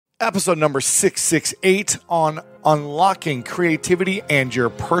Episode number 668 on unlocking creativity and your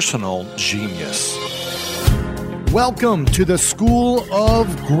personal genius. Welcome to the School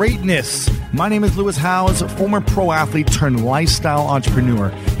of Greatness. My name is Lewis Howes, former pro athlete turned lifestyle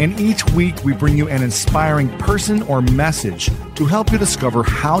entrepreneur, and each week we bring you an inspiring person or message to help you discover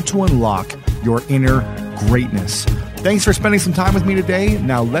how to unlock your inner greatness. Thanks for spending some time with me today.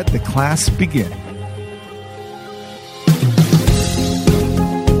 Now let the class begin.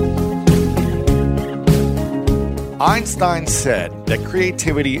 Einstein said that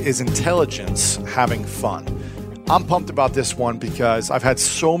creativity is intelligence having fun. I'm pumped about this one because I've had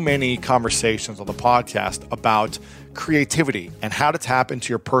so many conversations on the podcast about creativity and how to tap into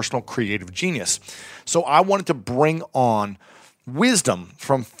your personal creative genius. So I wanted to bring on wisdom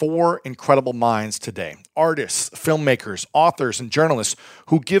from four incredible minds today. Artists, filmmakers, authors, and journalists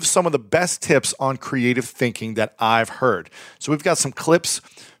who give some of the best tips on creative thinking that I've heard. So we've got some clips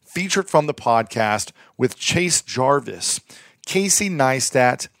featured from the podcast with Chase Jarvis, Casey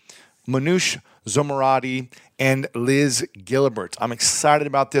Neistat, Manoush Zomorodi, and Liz Gilbert. I'm excited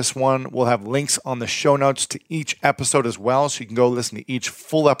about this one. We'll have links on the show notes to each episode as well, so you can go listen to each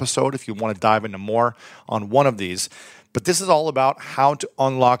full episode if you want to dive into more on one of these. But this is all about how to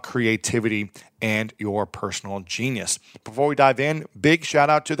unlock creativity and your personal genius. Before we dive in, big shout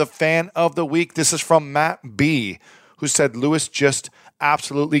out to the fan of the week. This is from Matt B., who said, Lewis just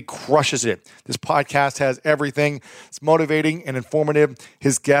absolutely crushes it. This podcast has everything. It's motivating and informative.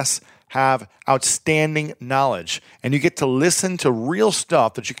 His guests have outstanding knowledge, and you get to listen to real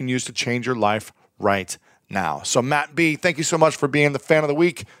stuff that you can use to change your life right now. So Matt B., thank you so much for being the fan of the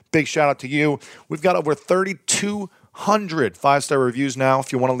week. Big shout out to you. We've got over 3,200 five-star reviews now.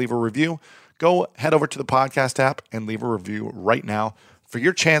 If you want to leave a review, go head over to the podcast app and leave a review right now for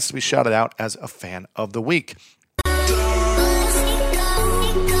your chance to be shouted out as a fan of the week.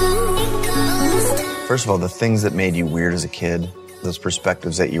 First of all, the things that made you weird as a kid, those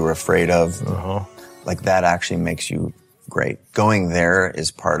perspectives that you were afraid of, like that actually makes you great. Going there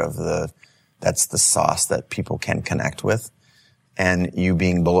is part of that's the sauce that people can connect with. And you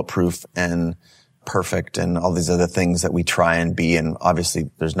being bulletproof and perfect and all these other things that we try and be, and obviously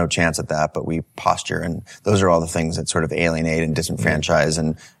there's no chance at that, but we posture, and those are all the things that sort of alienate and disenfranchise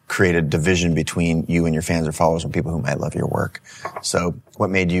and create a division between you and your fans or followers and people who might love your work. So what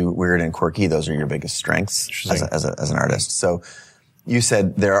made you weird and quirky, those are your biggest strengths as an artist. So you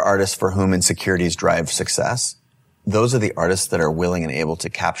said there are artists for whom insecurities drive success. Those are the artists that are willing and able to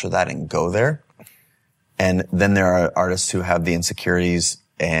capture that and go there. And then there are artists who have the insecurities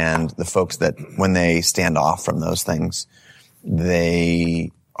and the folks that when they stand off from those things, they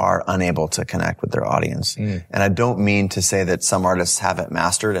are unable to connect with their audience. And I don't mean to say that some artists have it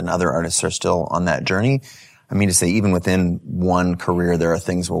mastered and other artists are still on that journey. I mean to say even within one career, there are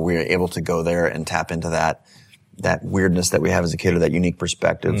things where we are able to go there and tap into that weirdness that we have as a kid or that unique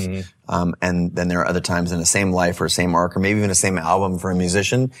perspective. And then there are other times in the same life or same arc or maybe even the same album for a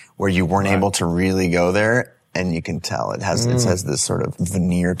musician where you weren't able to really go there. And you can tell it has this sort of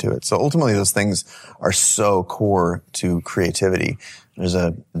veneer to it. So ultimately those things are so core to creativity. There's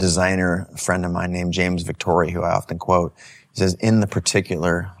a designer, a friend of mine named James Victori, who I often quote. He says, in the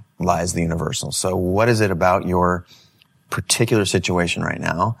particular lies the universal. So what is it about your particular situation right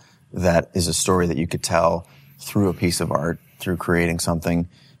now that is a story that you could tell through a piece of art, through creating something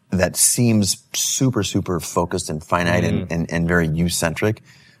that seems super, super focused and finite and very you-centric?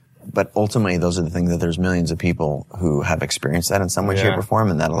 But ultimately, those are the things that there's millions of people who have experienced that in some way, shape, or form,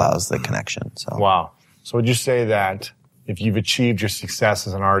 and that allows the connection. So, wow. So would you say that if you've achieved your success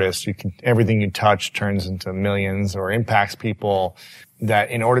as an artist, everything you touch turns into millions or impacts people, that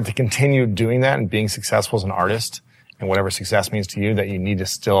in order to continue doing that and being successful as an artist and whatever success means to you, that you need to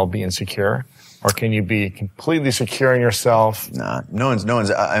still be insecure? Or can you be completely secure in yourself? Nah, no one's,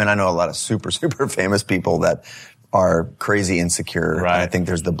 I mean, I know a lot of super, super famous people that are crazy insecure. Right. And I think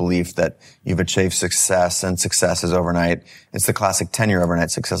there's the belief that you've achieved success and success is overnight. It's the classic 10-year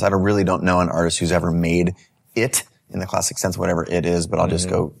overnight success. I really don't know an artist who's ever made it in the classic sense, whatever it is, but I'll just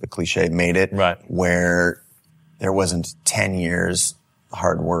go the cliche, made it, right, where there wasn't 10 years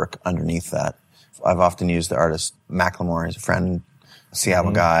hard work underneath that. I've often used the artist Macklemore. He's a friend,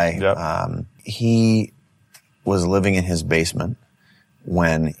 Seattle guy. Yep. He was living in his basement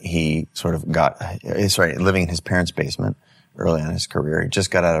when he sort of living in his parents' basement early on in his career. He just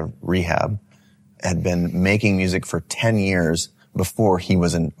got out of rehab, had been making music for 10 years before he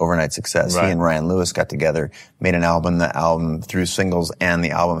was an overnight success. Right. He and Ryan Lewis got together, made an album. The album through singles, and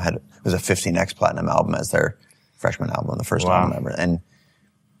the album was a 15X platinum album as their freshman album, the first album ever. And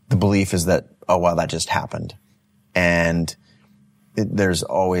the belief is that, oh, wow, that just happened. And there's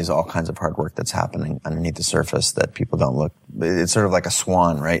always all kinds of hard work that's happening underneath the surface that people don't look. It's sort of like a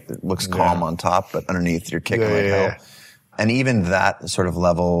swan, right? It looks calm on top, but underneath you're kicking like hell. And even that sort of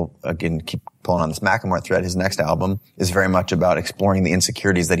level, again, keep pulling on this Macklemore thread, his next album is very much about exploring the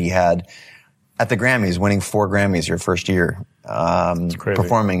insecurities that he had at the Grammys, winning 4 Grammys your first year,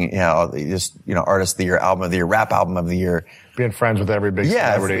 performing, Artist of the Year, Album of the Year, Rap Album of the Year. Being friends with every big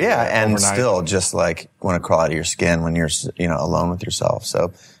celebrity. Yeah, and overnight. Still just like want to crawl out of your skin when you're, alone with yourself.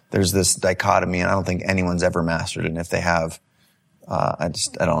 So there's this dichotomy, and I don't think anyone's ever mastered it. And if they have, I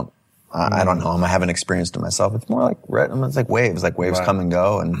don't know them. I haven't experienced it myself. It's more like waves. Like waves come and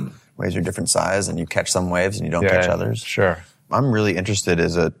go, and waves are different size, and you catch some waves and you don't catch others. Sure. I'm really interested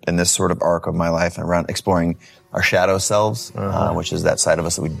in this sort of arc of my life around exploring our shadow selves, which is that side of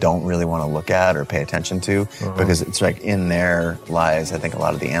us that we don't really want to look at or pay attention to, because it's like in there lies, I think, a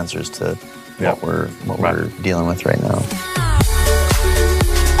lot of the answers to what we're dealing with right now.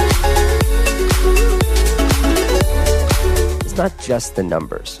 It's not just the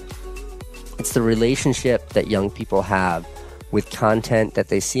numbers. It's the relationship that young people have with content that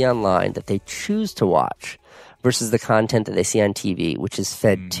they see online that they choose to watch versus the content that they see on TV, which is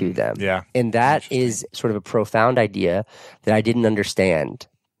fed to them. Yeah. And that is sort of a profound idea that I didn't understand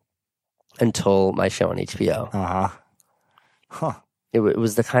until my show on HBO. It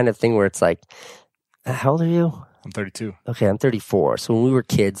was the kind of thing where it's like, how old are you? I'm 32. Okay, I'm 34. So when we were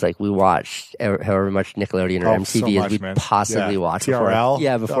kids, like we watched however much Nickelodeon or MTV as we possibly watched.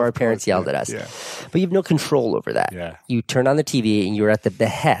 TRL? Before our parents yelled at us. Yeah. But you have no control over that. Yeah. You turn on the TV and you're at the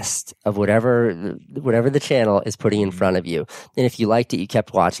behest of whatever the channel is putting in front of you. And if you liked it, you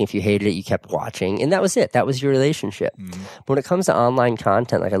kept watching. If you hated it, you kept watching. And that was it. That was your relationship. But when it comes to online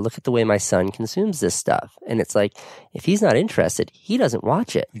content, like I look at the way my son consumes this stuff, and it's like, if he's not interested, he doesn't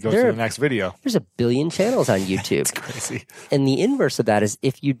watch it. He goes to the next video. There's a billion channels on YouTube. It's crazy. And the inverse of that is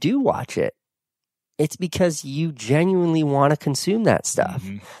if you do watch it, it's because you genuinely want to consume that stuff.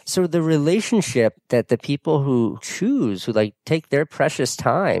 So the relationship that the people who choose, who like take their precious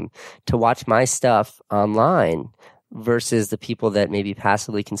time to watch my stuff online versus the people that maybe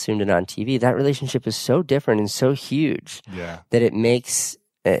passively consumed it on TV, that relationship is so different and so huge that it makes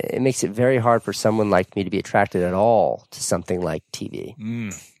it very hard for someone like me to be attracted at all to something like TV.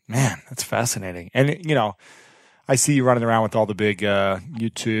 Man, that's fascinating. And, I see you running around with all the big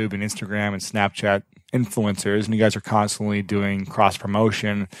YouTube and Instagram and Snapchat influencers, and you guys are constantly doing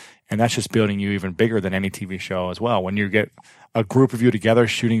cross-promotion, and that's just building you even bigger than any TV show as well. When you get a group of you together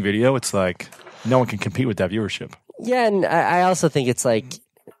shooting video, it's like no one can compete with that viewership. Yeah, and I also think it's like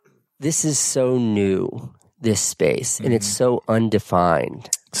this is so new, this space, and it's so undefined.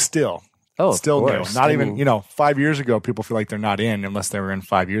 Still Still new. Not even, 5 years ago, people feel like they're not in unless they were in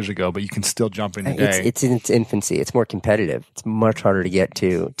 5 years ago, but you can still jump in today. It's in its infancy. It's more competitive. It's much harder to get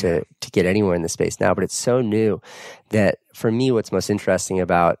to get anywhere in the space now, but it's so new that for me, what's most interesting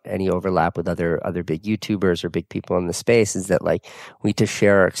about any overlap with other big YouTubers or big people in the space is that like we need to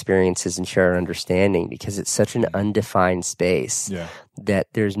share our experiences and share our understanding because it's such an undefined space that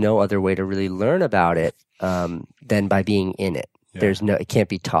there's no other way to really learn about it than by being in it. It can't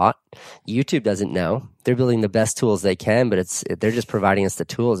be taught. YouTube doesn't know. They're building the best tools they can, but they're just providing us the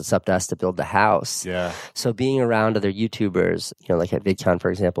tools. It's up to us to build the house. Yeah. So being around other YouTubers, like at VidCon,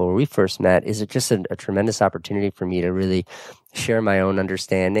 for example, where we first met, is just a tremendous opportunity for me to really share my own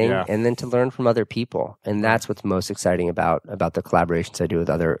understanding and then to learn from other people. And that's what's most exciting about the collaborations I do with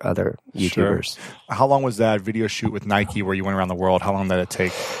other YouTubers. Sure. How long was that video shoot with Nike where you went around the world? How long did it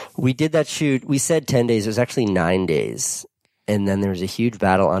take? We did that shoot. We said 10 days. It was actually 9 days. And then there was a huge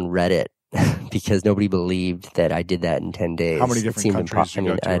battle on Reddit because nobody believed that I did that in 10 days. How many different countries did you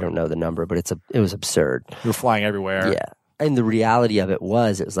go to? I don't know the number, but it was absurd. You were flying everywhere. Yeah. And the reality of it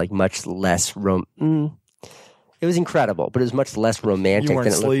was like much less it was incredible, but it was much less romantic than it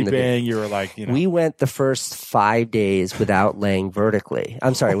looked. You weren't sleeping. You were like, We went the first 5 days without laying vertically.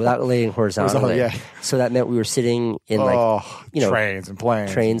 I'm sorry, without laying horizontally. So that meant we were sitting in trains and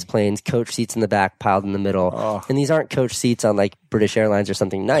planes. Trains, planes, coach seats in the back, piled in the middle. And these aren't coach seats on like British Airlines or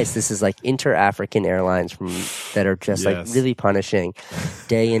something nice. This is like inter-African airlines that are just like really punishing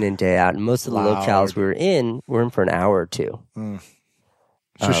day in and day out. And most of the locales we were in for an hour or two.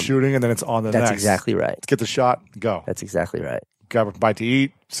 Just shooting, and then it's on the next. That's exactly right. Let's get the shot, go. That's exactly right. Grab a bite to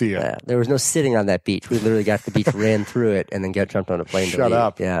eat, see ya. Yeah, there was no sitting on that beach. We literally got to the beach, ran through it, and then jumped on a plane to leave. Shut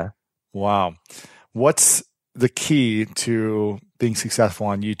up. Yeah. Wow. What's the key to being successful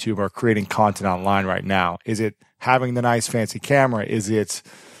on YouTube or creating content online right now? Is it having the nice fancy camera? Is it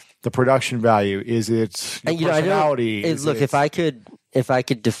the production value? Is it your personality? If I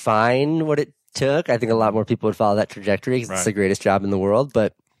could define what it took, I think a lot more people would follow that trajectory because it's the greatest job in the world.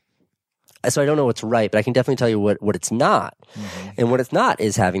 But so I don't know what's right, but I can definitely tell you what it's not. Mm-hmm. And what it's not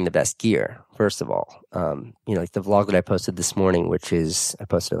is having the best gear, first of all. Like the vlog that I posted this morning, I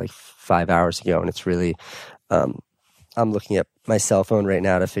posted it like 5 hours ago, and it's really, I'm looking at my cell phone right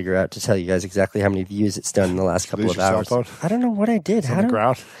now to tell you guys exactly how many views it's done in the last couple of hours. Cell phone? I don't know what I did. It's on the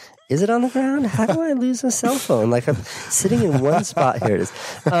ground. Is it on the ground? How do I lose a cell phone? Like I'm sitting in one spot. Here it is.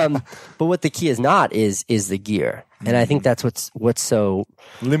 But what the key is not is the gear. And I think that's what's so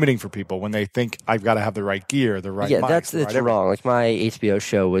limiting for people when they think I've got to have the right gear, the right mic, that's wrong. Like my HBO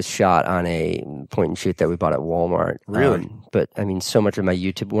show was shot on a point and shoot that we bought at Walmart. Really? But I mean, so much of my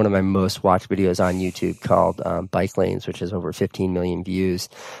YouTube, one of my most watched videos on YouTube called Bike Lanes, which has over 15 million views,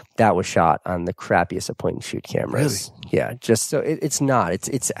 that was shot on the crappiest of point and shoot cameras. Really? Yeah, just so it's not.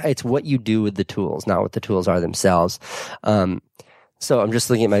 It's what you do with the tools, not what the tools are themselves. So I'm just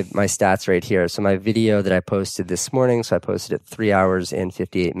looking at my stats right here. So my video that I posted this morning, so I posted it 3 hours and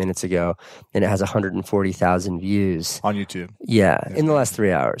 58 minutes ago, and it has 140,000 views. On YouTube? Yeah, in the last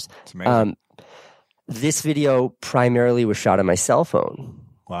 3 hours. It's amazing. This video primarily was shot on my cell phone.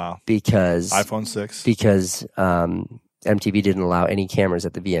 Wow. Because iPhone 6. Because MTV didn't allow any cameras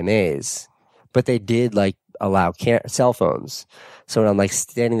at the VMAs, but they did allow cell phones. So when I'm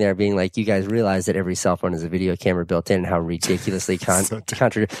standing there being like, you guys realize that every cell phone is a video camera built in, and how ridiculously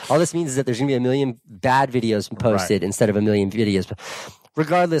contradictory. All this means is that there's going to be 1 million bad videos posted instead of 1 million videos.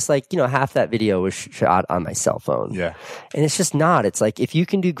 Regardless, half that video was shot on my cell phone. Yeah. And it's just not. It's like, if you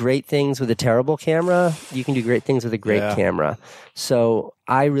can do great things with a terrible camera, you can do great things with a great camera. So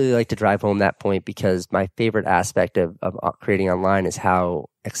I really like to drive home that point, because my favorite aspect of creating online is how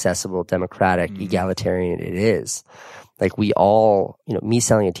accessible, democratic, egalitarian it is. Like we all, me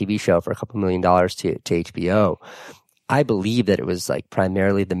selling a TV show for a couple $1 million to HBO, I believe that it was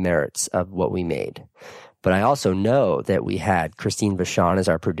primarily the merits of what we made. But I also know that we had Christine Vachon as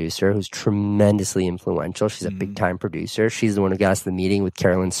our producer, who's tremendously influential. She's a big-time producer. She's the one who got us the meeting with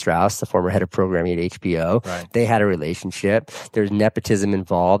Carolyn Strauss, the former head of programming at HBO. Right. They had a relationship. There's nepotism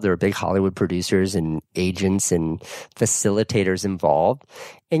involved. There were big Hollywood producers and agents and facilitators involved.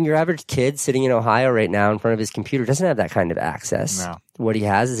 And your average kid sitting in Ohio right now in front of his computer doesn't have that kind of access. No. What he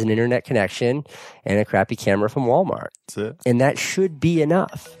has is an internet connection and a crappy camera from Walmart. That's it. And that should be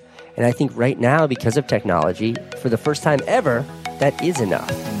enough. And I think right now, because of technology, for the first time ever, that is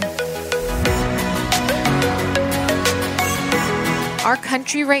enough. Our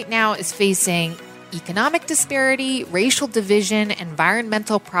country right now is facing economic disparity, racial division,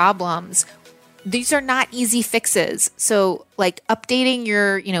 environmental problems. These are not easy fixes. So updating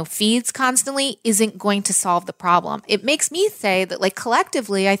your, feeds constantly isn't going to solve the problem. It makes me say that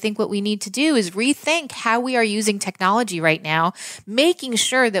collectively, I think what we need to do is rethink how we are using technology right now, making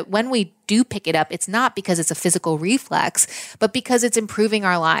sure that when we do pick it up, it's not because it's a physical reflex, but because it's improving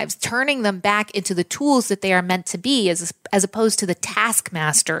our lives, turning them back into the tools that they are meant to be, as opposed to the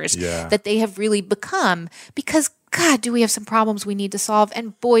taskmasters that they have really become. Because God, do we have some problems we need to solve?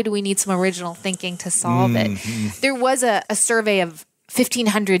 And boy, do we need some original thinking to solve it. There was a survey of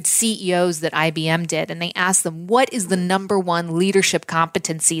 1,500 CEOs that IBM did, and they asked them, what is the number one leadership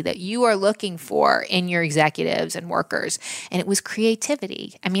competency that you are looking for in your executives and workers? And it was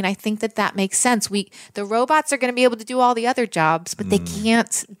creativity. I mean, I think that makes sense. The robots are going to be able to do all the other jobs, but they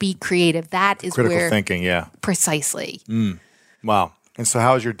can't be creative. That is critical where thinking, precisely. Wow. And so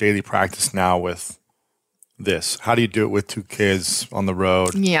how is your daily practice now with this? How do you do it with 2 kids on the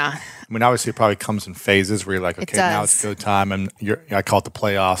road? Yeah. I mean, obviously it probably comes in phases where you're like, okay, now it's go time. And I call it the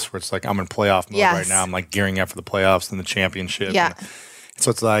playoffs, where it's like, I'm in playoff mode right now. I'm gearing up for the playoffs and the championship. Yeah. So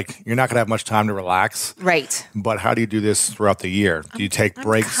it's you're not going to have much time to relax. Right. But how do you do this throughout the year? Do you take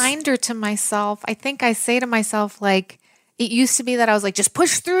breaks? I'm kinder to myself. I think I say to myself, it used to be that I was just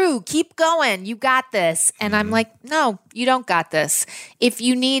push through, keep going, you got this. And I'm no, you don't got this. If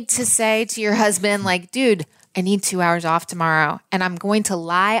you need to say to your husband, dude, I need 2 hours off tomorrow, and I'm going to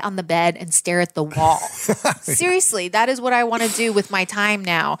lie on the bed and stare at the wall. Seriously, that is what I want to do with my time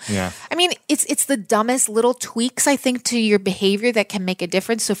now. Yeah. I mean, it's the dumbest little tweaks, I think, to your behavior that can make a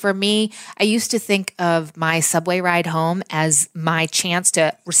difference. So for me, I used to think of my subway ride home as my chance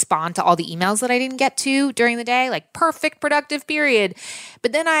to respond to all the emails that I didn't get to during the day, perfect productive period.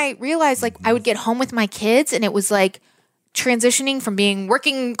 But then I realized I would get home with my kids, and it was transitioning from being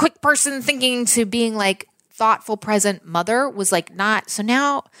working quick person thinking to being thoughtful, present mother was not. So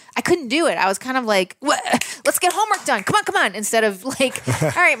now I couldn't do it. I was kind of let's get homework done. Come on. Instead of all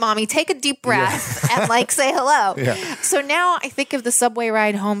right, mommy, take a deep breath and say hello. Yeah. So now I think of the subway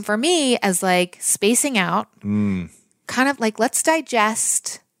ride home for me as spacing out, kind of let's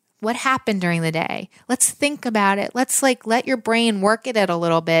digest what happened during the day. Let's think about it. Let's like let your brain work at it a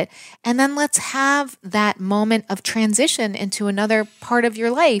little bit. And then let's have that moment of transition into another part of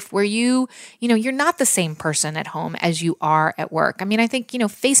your life where you're not the same person at home as you are at work. I mean, I think,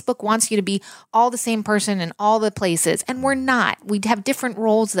 Facebook wants you to be all the same person in all the places, and we're not. We have different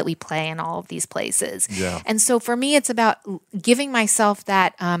roles that we play in all of these places. Yeah. And so for me, it's about giving myself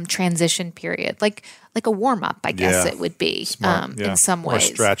that transition period, like a warm up, I guess it would be in some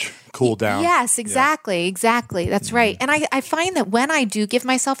ways. Or stretch, cool down. Yes, exactly. That's right. And I find that when I do give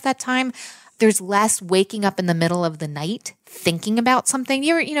myself that time, there's less waking up in the middle of the night thinking about something.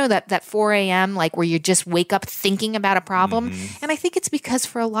 That 4 a.m. like where you just wake up thinking about a problem. And I think it's because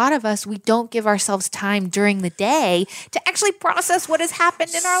for a lot of us, we don't give ourselves time during the day to actually process what has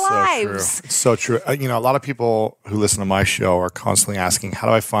happened in our lives. True. It's so true. A lot of people who listen to my show are constantly asking, how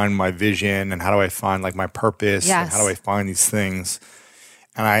do I find my vision and how do I find like my purpose and how do I find these things?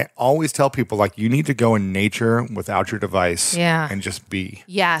 And I always tell people, like, you need to go in nature without your device and just be.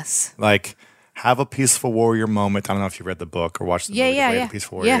 Yes. Like, have a peaceful warrior moment. I don't know if you read the book or watched the movie, The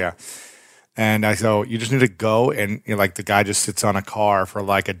Peaceful Warrior. Yeah. And so you just need to go and like the guy just sits on a car for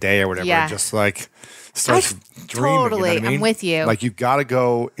like a day or whatever and just like starts dreaming. Totally. You know what I mean? I'm with you. Like you got to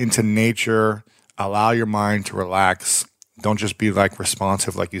go into nature, allow your mind to relax. Don't just be like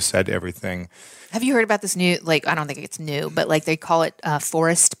responsive, like you said, to everything. Have you heard about this new, like, I don't think it's new, but like they call it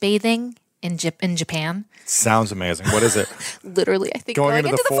forest bathing in Japan? Sounds amazing. What is it? Literally, I think going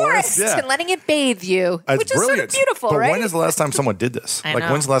into the forest and letting it bathe you, it's which is sort of beautiful, but right? When is the last time someone did this? I like,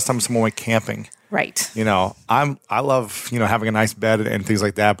 know. when's the last time someone went camping? Right. I love, having a nice bed and things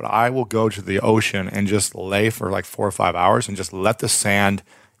like that, but I will go to the ocean and just lay for like 4 or 5 hours and just let the sand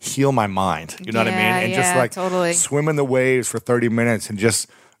heal my mind. You know what I mean? And just like swim in the waves for 30 minutes and just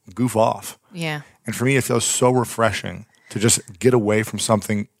goof off. Yeah. And for me, it feels so refreshing to just get away from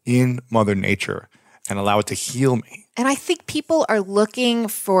something in Mother Nature and allow it to heal me. And I think people are looking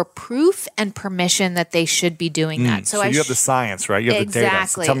for proof and permission that they should be doing that. So you have the science, right? You have the data.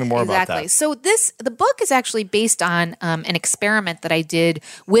 So tell me more about that. So the book is actually based on an experiment that I did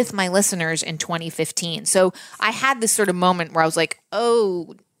with my listeners in 2015. So I had this sort of moment where I was like,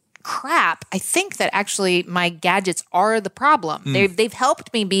 oh, crap, I think that actually my gadgets are the problem. They've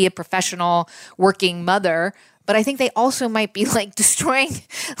helped me be a professional working mother, but I think they also might be like destroying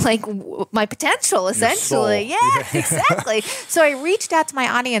like my potential essentially. Yeah, exactly. So I reached out to my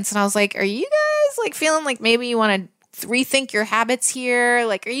audience and I was like, are you guys like feeling like maybe you want to rethink your habits here?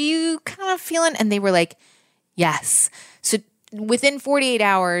 Like, are you kind of feeling? And they were like, yes. So within 48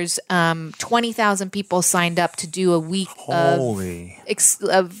 hours, 20,000 people signed up to do a week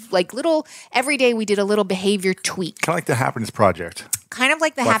of like little, every day we did a little behavior tweak. Kind of like the Happiness Project. Kind of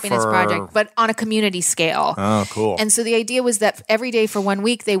like the Happiness Project, but on a community scale. Oh, cool. And so the idea was that every day for 1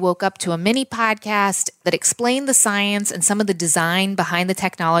 week, they woke up to a mini podcast that explained the science and some of the design behind the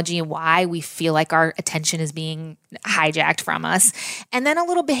technology and why we feel like our attention is being hijacked from us. And then a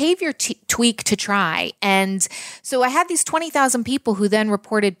little behavior tweak to try. And so I had these 20,000 people who then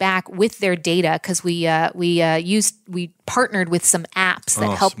reported back with their data because we partnered with some apps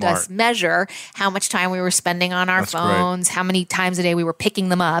that helped us measure how much time we were spending on our phones, how many times a day we were picking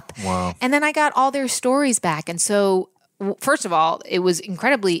them up. Wow. And then I got all their stories back. And so, first of all, it was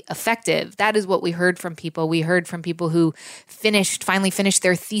incredibly effective. That is what we heard from people. We heard from people who finally finished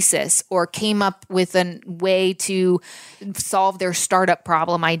their thesis or came up with a way to solve their startup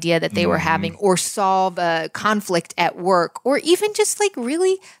problem idea that they were having or solve a conflict at work or even just like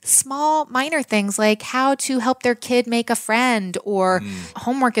really small minor things like how to help their kid make a friend or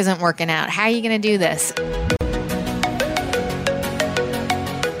homework isn't working out. How are you going to do this?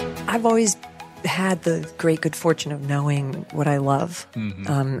 I've always had the great good fortune of knowing what I love.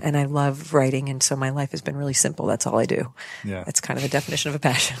 And I love writing. And so my life has been really simple. That's all I do. Yeah. That's kind of the definition of a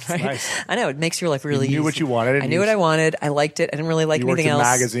passion, right? Nice. I know. It makes your life really easy. You knew what you wanted. I knew what I wanted. I liked it. I didn't really like anything else. You worked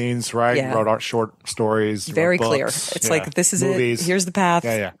in magazines, right? Yeah. Wrote art short stories. Very books. clear. It's like, this is Movies. it. Here's the path.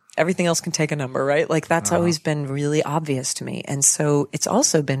 Yeah. Everything else can take a number, right? Like that's always been really obvious to me. And so it's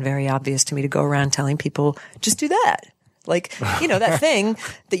also been very obvious to me to go around telling people, just do that. Like, that thing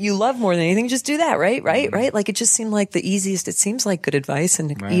that you love more than anything, just do that, right? Right? Like it just seemed like the easiest. It seems like good advice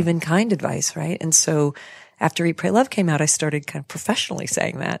and even kind advice, right? And so after Eat, Pray, Love came out, I started kind of professionally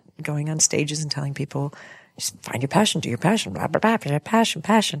saying that, going on stages and telling people, just find your passion, do your passion, blah, blah, blah, blah,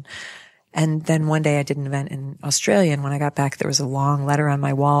 passion. And then one day I did an event in Australia. And when I got back, there was a long letter on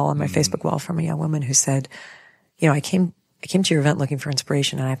my wall, on my Facebook wall from a young woman who said, I came to your event looking for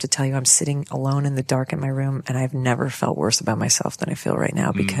inspiration, and I have to tell you, I'm sitting alone in the dark in my room, and I've never felt worse about myself than I feel right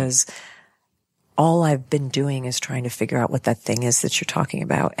now because all I've been doing is trying to figure out what that thing is that you're talking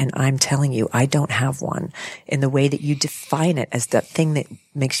about. And I'm telling you, I don't have one in the way that you define it as that thing that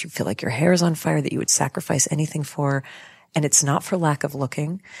makes you feel like your hair is on fire, that you would sacrifice anything for. And it's not for lack of looking.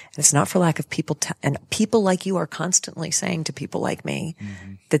 And it's not for lack of people. And people like you are constantly saying to people like me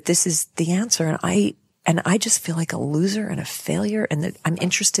that this is the answer. And I just feel like a loser and a failure, and that I'm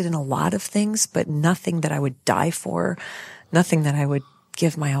interested in a lot of things, but nothing that I would die for, nothing that I would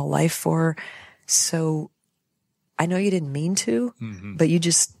give my whole life for. So I know you didn't mean to, but you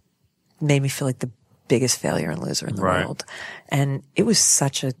just made me feel like the biggest failure and loser in the world. And it was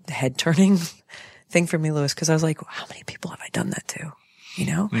such a head turning thing for me, Louis, because I was like, how many people have I done that to? You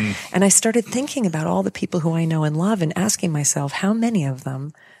know? And I started thinking about all the people who I know and love and asking myself, how many of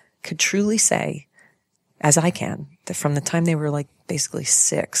them could truly say, as I can, that from the time they were like basically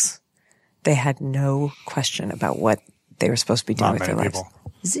 6, they had no question about what they were supposed to be doing with their lives.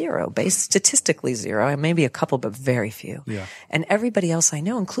 Zero, statistically zero, maybe a couple, but very few. Yeah. And everybody else I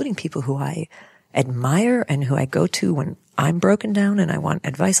know, including people who I admire and who I go to when I'm broken down and I want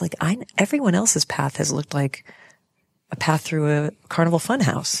advice, like everyone else's path has looked like a path through a carnival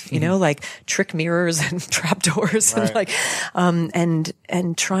funhouse, you know, like trick mirrors and trapdoors and like, and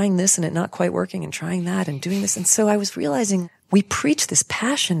trying this and it not quite working and trying that and doing this. And so I was realizing we preach this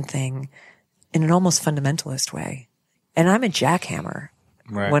passion thing in an almost fundamentalist way. And I'm a jackhammer.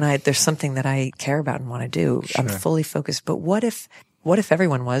 When there's something that I care about and want to do, I'm fully focused. But what if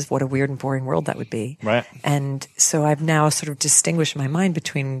everyone was? What a weird and boring world that would be. Right. And so I've now sort of distinguished my mind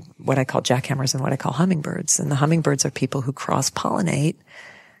between what I call jackhammers and what I call hummingbirds. And the hummingbirds are people who cross-pollinate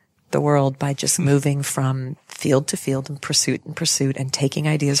the world by just moving from field to field and pursuit and taking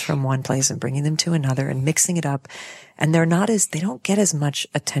ideas from one place and bringing them to another and mixing it up. And they don't get as much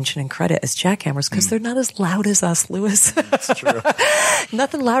attention and credit as jackhammers because they're not as loud as us, Louis. That's true.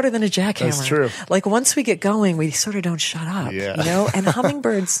 Nothing louder than a jackhammer. That's true. Like once we get going, we sort of don't shut up, you know? And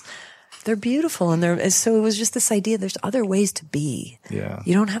hummingbirds, they're beautiful. And so it was just this idea, there's other ways to be. Yeah.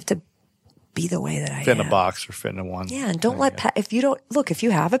 You don't have to be the way that I am. Fit in a box or fit in one. Yeah. And don't if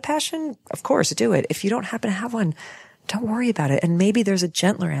you have a passion, of course, do it. If you don't happen to have one, don't worry about it. And maybe there's a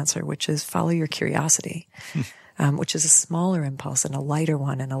gentler answer, which is follow your curiosity, which is a smaller impulse and a lighter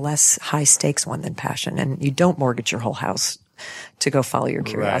one and a less high stakes one than passion. And you don't mortgage your whole house to go follow your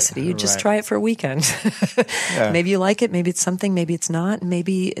curiosity. You just try it for a weekend. Maybe you like it. Maybe it's something. Maybe it's not.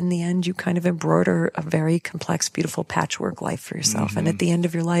 Maybe in the end, you kind of embroider a very complex, beautiful patchwork life for yourself. And at the end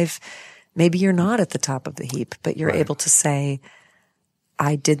of your life, maybe you're not at the top of the heap, but you're able to say,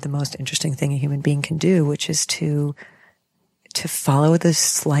 I did the most interesting thing a human being can do, which is to follow the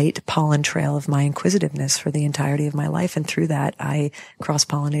slight pollen trail of my inquisitiveness for the entirety of my life. And through that, I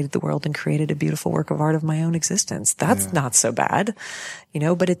cross-pollinated the world and created a beautiful work of art of my own existence. That's not so bad, you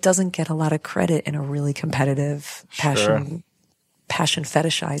know, but it doesn't get a lot of credit in a really competitive passion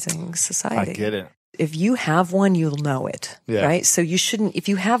fetishizing society. I get it. If you have one, you'll know it, right? So you shouldn't, if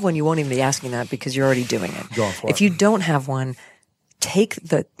you have one, you won't even be asking that because you're already doing it. Going for if it. you don't have one, take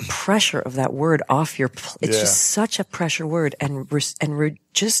the pressure of that word off your, it's just such a pressure word and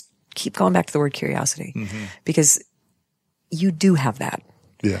just keep going back to the word curiosity because you do have that.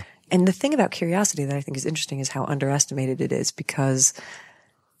 Yeah. And the thing about curiosity that I think is interesting is how underestimated it is because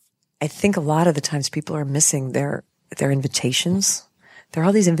I think a lot of the times people are missing their invitations. There are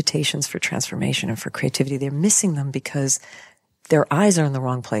all these invitations for transformation and for creativity. They're missing them because their eyes are in the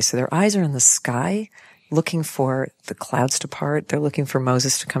wrong place. So their eyes are in the sky looking for the clouds to part. They're looking for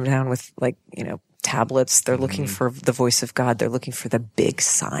Moses to come down with tablets. They're looking for the voice of God. They're looking for the big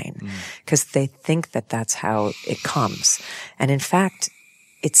sign because they think that that's how it comes. And in fact,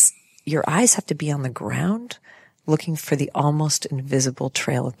 your eyes have to be on the ground looking for the almost invisible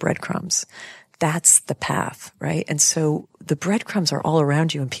trail of breadcrumbs. That's the path, right? And so the breadcrumbs are all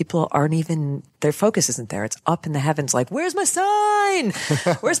around you and people their focus isn't there. It's up in the heavens like, where's my sign?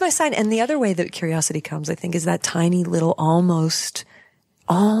 Where's my sign? And the other way that curiosity comes, I think, is that tiny little almost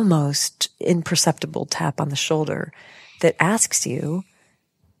imperceptible tap on the shoulder that asks you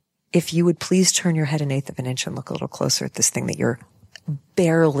if you would please turn your head 1/8 of an inch and look a little closer at this thing that you're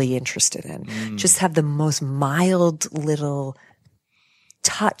barely interested in. Just have the most mild little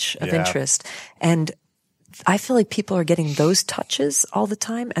touch of interest. And I feel like people are getting those touches all the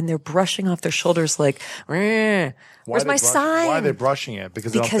time and they're brushing off their shoulders like, where's my sign? Why are they brushing it?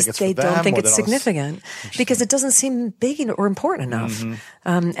 Because they don't think it's significant. Because it doesn't seem big or important enough.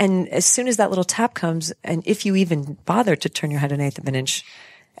 And as soon as that little tap comes, and if you even bother to turn your head 1/8 of an inch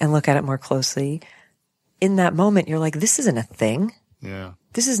and look at it more closely, in that moment, you're like, this isn't a thing. Yeah.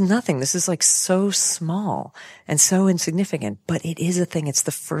 This is nothing. This is like so small and so insignificant, but it is a thing. It's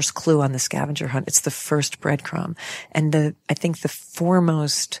the first clue on the scavenger hunt. It's the first breadcrumb. And I think the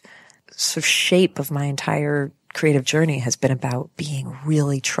foremost sort of shape of my entire creative journey has been about being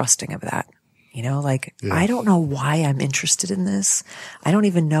really trusting of that. You know, like, I don't know why I'm interested in this. I don't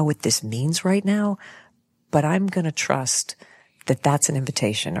even know what this means right now, but I'm going to trust that that's an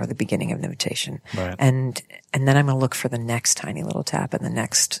invitation or the beginning of an invitation. Right. And then I'm going to look for the next tiny little tap and the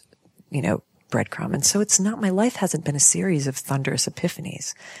next, breadcrumb. And so it's not, my life hasn't been a series of thunderous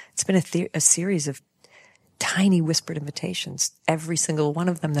epiphanies. It's been a series of tiny whispered invitations. Every single one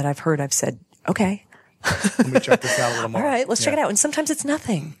of them that I've heard, I've said, okay. Let me check this out a little more. All right, let's check it out. And sometimes it's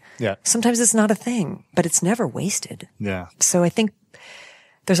nothing. Yeah. Sometimes it's not a thing, but it's never wasted. Yeah. So I think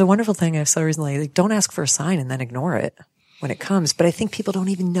there's a wonderful thing I saw recently. Like, don't ask for a sign and then ignore it when it comes. But I think people don't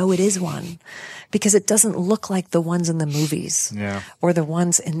even know it is one because it doesn't look like the ones in the movies or the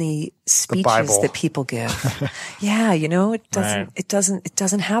ones in the speeches that people give. It doesn't, it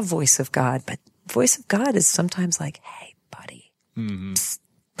doesn't have voice of God, but voice of God is sometimes like, hey, buddy,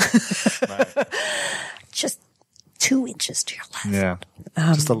 just 2 inches to your left.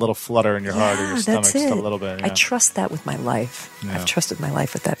 Yeah. Just a little flutter in your heart or your stomach, just a little bit. Yeah. I trust that with my life. Yeah. I've trusted my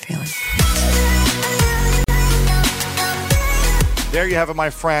life with that feeling. There you have it, my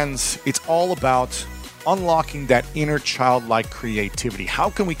friends. It's all about unlocking that inner childlike creativity. How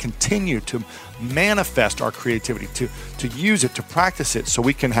can we continue to manifest our creativity, to use it, to practice it so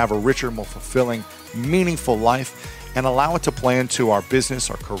we can have a richer, more fulfilling, meaningful life and allow it to play into our business,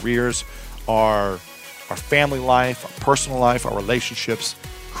 our careers, our family life, our personal life, our relationships.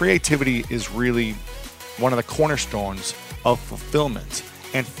 Creativity is really one of the cornerstones of fulfillment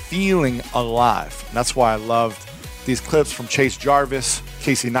and feeling alive. And that's why I loved these clips from Chase Jarvis,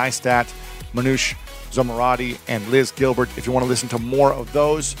 Casey Neistat, Manoush Zomorodi, and Liz Gilbert. If you want to listen to more of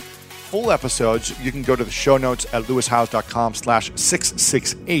those full episodes, you can go to the show notes at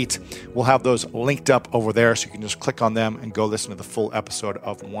lewishowes.com/668. We'll have those linked up over there, so you can just click on them and go listen to the full episode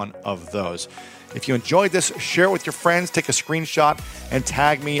of one of those. If you enjoyed this, share it with your friends, take a screenshot, and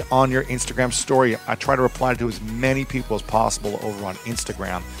tag me on your Instagram story. I try to reply to as many people as possible over on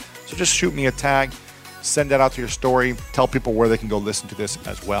Instagram. So just shoot me a tag, send that out to your story, tell people where they can go listen to this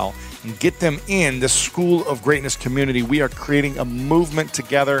as well, and get them in the School of Greatness community. We are creating a movement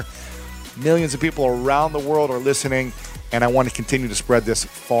together. Millions of people around the world are listening, and I want to continue to spread this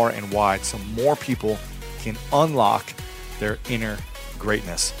far and wide so more people can unlock their inner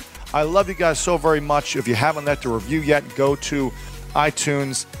greatness. I love you guys so very much. If you haven't left a review yet, go to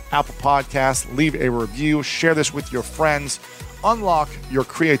iTunes, Apple Podcasts, leave a review, share this with your friends, unlock your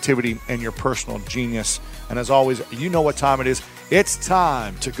creativity and your personal genius. And as always, you know what time it is. It's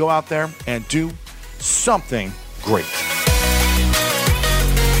time to go out there and do something great.